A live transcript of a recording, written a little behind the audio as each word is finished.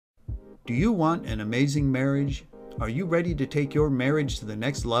Do you want an amazing marriage? Are you ready to take your marriage to the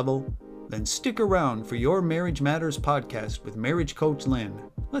next level? Then stick around for your Marriage Matters podcast with marriage coach Lynn.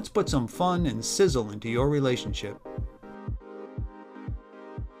 Let's put some fun and sizzle into your relationship.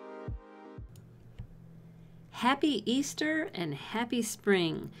 Happy Easter and happy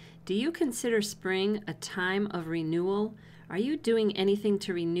spring. Do you consider spring a time of renewal? Are you doing anything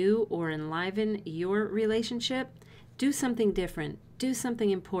to renew or enliven your relationship? Do something different. Do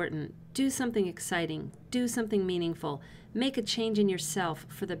something important. Do something exciting. Do something meaningful. Make a change in yourself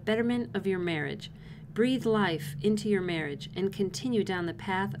for the betterment of your marriage. Breathe life into your marriage and continue down the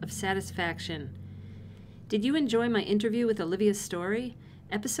path of satisfaction. Did you enjoy my interview with Olivia Story?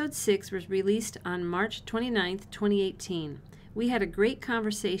 Episode 6 was released on March 29th, 2018. We had a great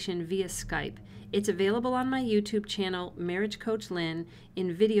conversation via Skype. It's available on my YouTube channel, Marriage Coach Lynn,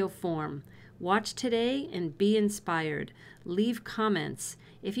 in video form. Watch today and be inspired. Leave comments.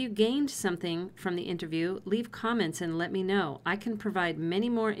 If you gained something from the interview, leave comments and let me know. I can provide many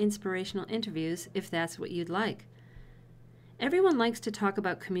more inspirational interviews if that's what you'd like. Everyone likes to talk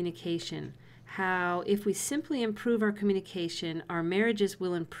about communication, how if we simply improve our communication, our marriages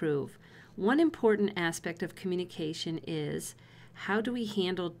will improve. One important aspect of communication is how do we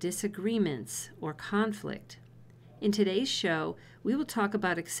handle disagreements or conflict? In today's show, we will talk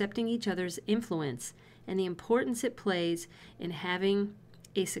about accepting each other's influence and the importance it plays in having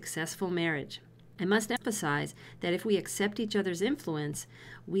a successful marriage. I must emphasize that if we accept each other's influence,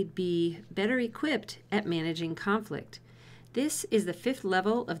 we'd be better equipped at managing conflict. This is the 5th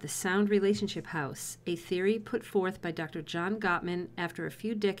level of the Sound Relationship House, a theory put forth by Dr. John Gottman after a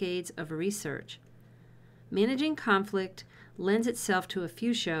few decades of research. Managing conflict lends itself to a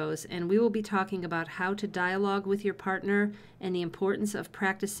few shows, and we will be talking about how to dialogue with your partner and the importance of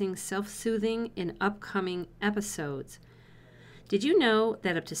practicing self-soothing in upcoming episodes. Did you know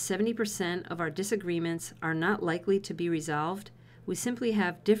that up to 70% of our disagreements are not likely to be resolved? We simply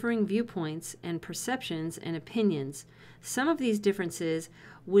have differing viewpoints and perceptions and opinions. Some of these differences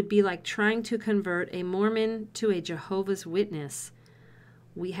would be like trying to convert a Mormon to a Jehovah's Witness.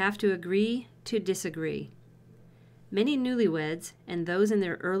 We have to agree to disagree. Many newlyweds and those in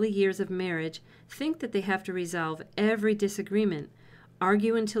their early years of marriage think that they have to resolve every disagreement,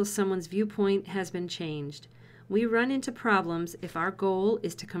 argue until someone's viewpoint has been changed. We run into problems if our goal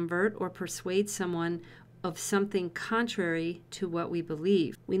is to convert or persuade someone of something contrary to what we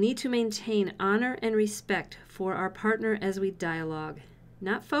believe. We need to maintain honor and respect for our partner as we dialogue,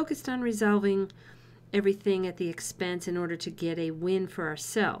 not focused on resolving everything at the expense in order to get a win for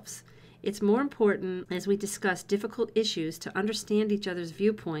ourselves. It's more important as we discuss difficult issues to understand each other's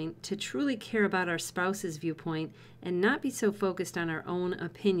viewpoint, to truly care about our spouse's viewpoint, and not be so focused on our own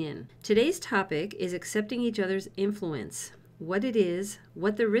opinion. Today's topic is accepting each other's influence. What it is,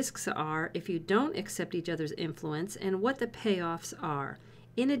 what the risks are if you don't accept each other's influence, and what the payoffs are.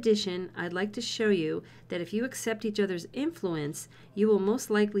 In addition, I'd like to show you that if you accept each other's influence, you will most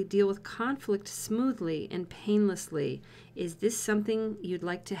likely deal with conflict smoothly and painlessly. Is this something you'd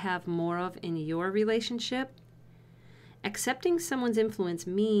like to have more of in your relationship? Accepting someone's influence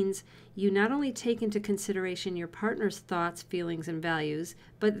means you not only take into consideration your partner's thoughts, feelings, and values,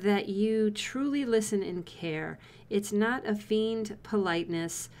 but that you truly listen and care. It's not a feigned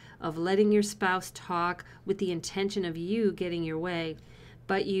politeness of letting your spouse talk with the intention of you getting your way,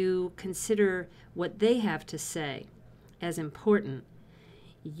 but you consider what they have to say as important.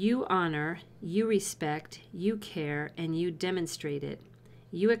 You honor, you respect, you care, and you demonstrate it.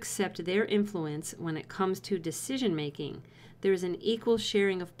 You accept their influence when it comes to decision making. There is an equal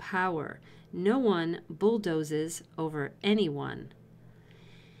sharing of power. No one bulldozes over anyone.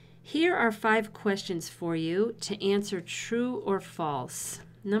 Here are 5 questions for you to answer true or false.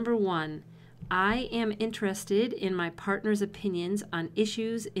 Number 1, I am interested in my partner's opinions on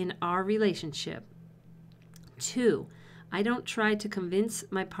issues in our relationship. 2, I don't try to convince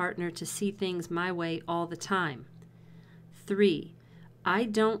my partner to see things my way all the time. 3, I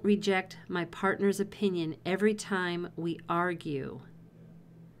don't reject my partner's opinion every time we argue.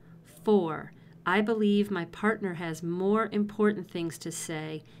 4, I believe my partner has more important things to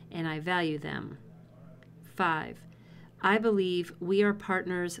say and I value them. 5, I believe we are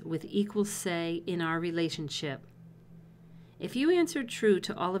partners with equal say in our relationship. If you answered true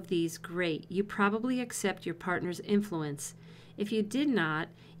to all of these, great. You probably accept your partner's influence. If you did not,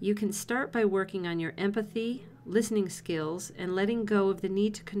 you can start by working on your empathy, listening skills, and letting go of the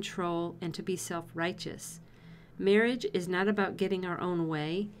need to control and to be self-righteous. Marriage is not about getting our own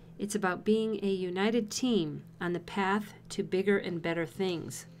way. It's about being a united team on the path to bigger and better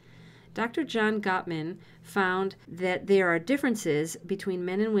things. Dr. John Gottman found that there are differences between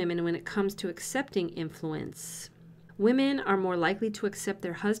men and women when it comes to accepting influence. Women are more likely to accept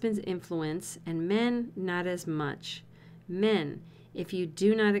their husband's influence, and men not as much. Men, if you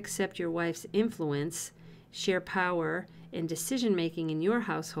do not accept your wife's influence, share power and decision-making in your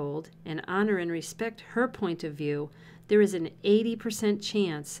household, and honor and respect her point of view, there is an 80%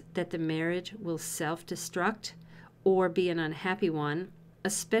 chance that the marriage will self-destruct or be an unhappy one,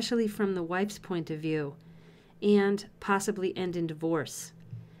 especially from the wife's point of view, and possibly end in divorce.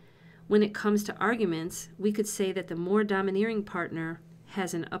 When it comes to arguments, we could say that the more domineering partner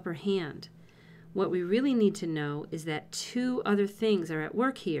has an upper hand. What we really need to know is that two other things are at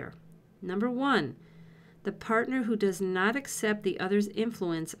work here. Number one, the partner who does not accept the other's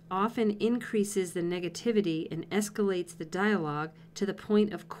influence often increases the negativity and escalates the dialogue to the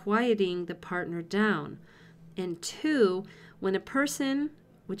point of quieting the partner down. And two, when a person,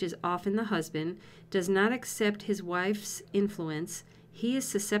 which is often the husband, does not accept his wife's influence, he is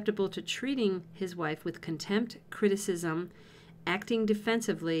susceptible to treating his wife with contempt, criticism, acting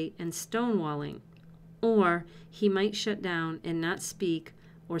defensively, and stonewalling. Or he might shut down and not speak,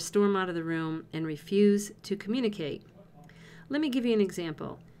 or storm out of the room and refuse to communicate. Let me give you an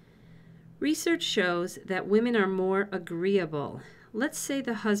example. Research shows that women are more agreeable. Let's say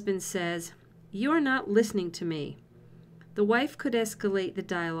the husband says, "You're not listening to me." The wife could escalate the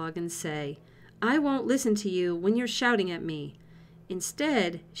dialogue and say, "I won't listen to you when you're shouting at me."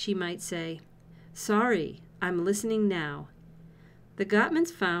 Instead, she might say, "Sorry, I'm listening now." The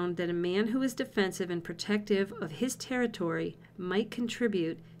Gottmans found that a man who is defensive and protective of his territory might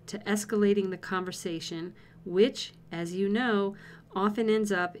contribute to escalating the conversation, which, as you know, often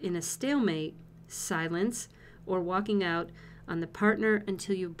ends up in a stalemate, silence, or walking out on the partner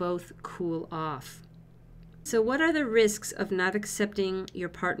until you both cool off. So what are the risks of not accepting your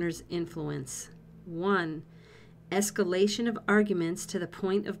partner's influence? 1. Escalation of arguments to the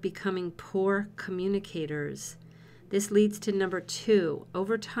point of becoming poor communicators. This leads to number 2.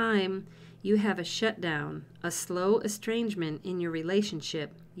 Over time, you have a shutdown, a slow estrangement in your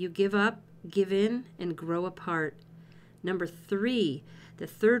relationship. You give up, give in, and grow apart. Number 3, the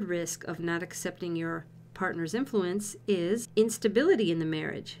third risk of not accepting your partner's influence is instability in the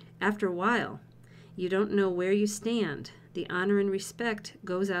marriage. After a while, you don't know where you stand. The honor and respect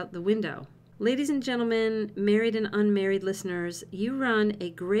goes out the window. Ladies and gentlemen, married and unmarried listeners, you run a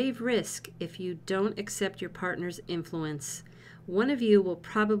grave risk if you don't accept your partner's influence. One of you will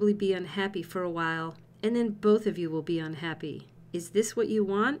probably be unhappy for a while, and then both of you will be unhappy. Is this what you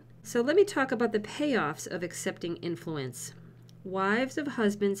want? So let me talk about the payoffs of accepting influence. Wives of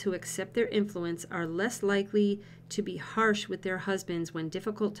husbands who accept their influence are less likely to be harsh with their husbands when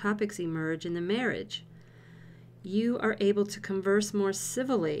difficult topics emerge in the marriage. You are able to converse more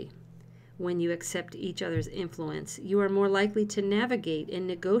civilly when you accept each other's influence. You are more likely to navigate and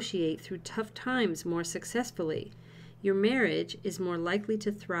negotiate through tough times more successfully. Your marriage is more likely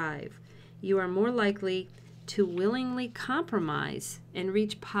to thrive. You are more likely to willingly compromise and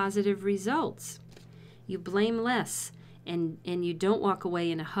reach positive results. You blame less, and you don't walk away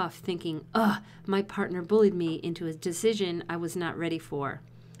in a huff thinking, my partner bullied me into a decision I was not ready for.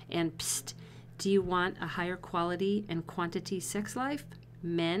 And psst, do you want a higher quality and quantity sex life?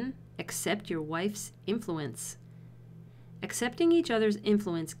 Men, accept your wife's influence. Accepting each other's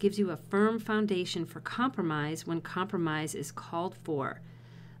influence gives you a firm foundation for compromise when compromise is called for.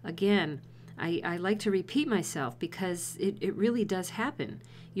 Again, I like to repeat myself because it really does happen.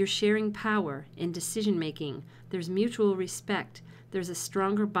 You're sharing power in decision making. There's mutual respect. There's a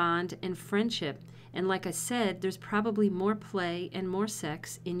stronger bond and friendship. And like I said, there's probably more play and more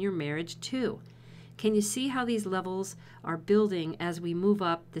sex in your marriage too. Can you see how these levels are building as we move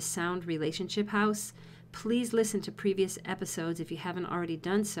up the sound relationship house? Please listen to previous episodes if you haven't already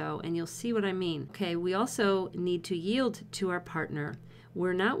done so, and you'll see what I mean. Okay, we also need to yield to our partner.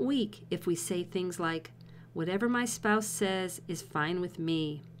 We're not weak if we say things like, "Whatever my spouse says is fine with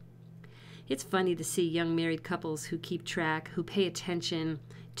me." It's funny to see young married couples who keep track, who pay attention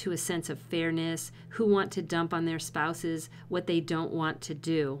to a sense of fairness, who want to dump on their spouses what they don't want to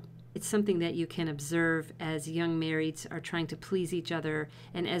do. It's something that you can observe as young marrieds are trying to please each other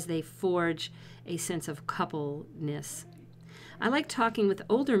and as they forge a sense of coupleness. I like talking with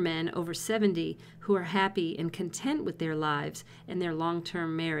older men over 70 who are happy and content with their lives and their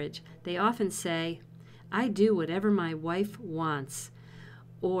long-term marriage. They often say, "I do whatever my wife wants."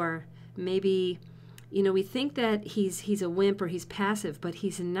 Or maybe, we think that he's a wimp or he's passive, but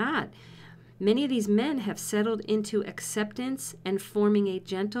he's not. Many of these men have settled into acceptance and forming a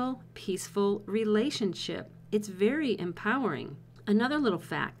gentle, peaceful relationship. It's very empowering. Another little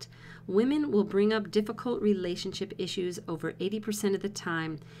fact, Women will bring up difficult relationship issues over 80% of the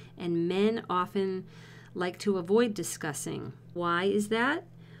time, and men often like to avoid discussing. Why is that?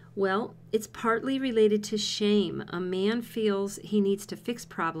 Well, it's partly related to shame. A man feels he needs to fix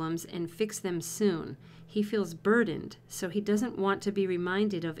problems and fix them soon. He feels burdened, so he doesn't want to be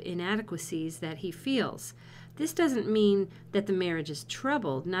reminded of inadequacies that he feels. This doesn't mean that the marriage is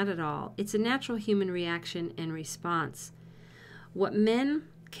troubled, not at all. It's a natural human reaction and response. What men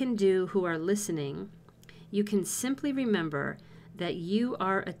can do who are listening, you can simply remember that you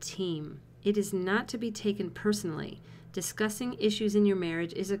are a team. It is not to be taken personally. Discussing issues in your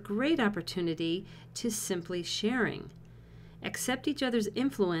marriage is a great opportunity to simply sharing. Accept each other's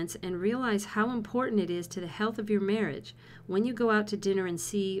influence and realize how important it is to the health of your marriage. When you go out to dinner and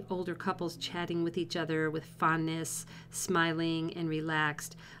see older couples chatting with each other with fondness, smiling, and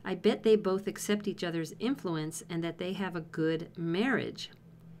relaxed, I bet they both accept each other's influence and that they have a good marriage.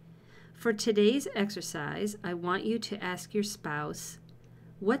 For today's exercise, I want you to ask your spouse,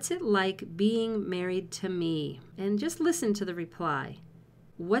 "What's it like being married to me?" And just listen to the reply.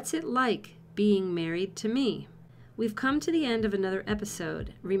 What's it like being married to me? We've come to the end of another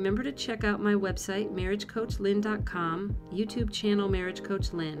episode. Remember to check out my website, marriagecoachlynn.com, YouTube channel Marriage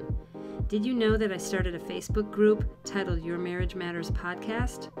Coach Lynn. Did you know that I started a Facebook group titled Your Marriage Matters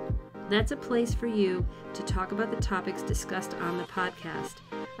Podcast? That's a place for you to talk about the topics discussed on the podcast.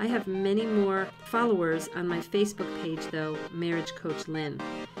 I have many more followers on my Facebook page, though, Marriage Coach Lynn.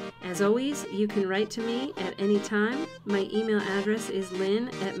 As always, you can write to me at any time. My email address is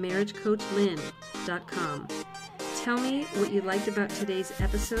lynn@marriagecoachlynn.com. Tell me what you liked about today's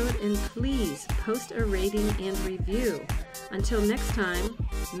episode, and please post a rating and review. Until next time,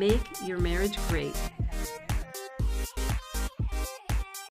 make your marriage great.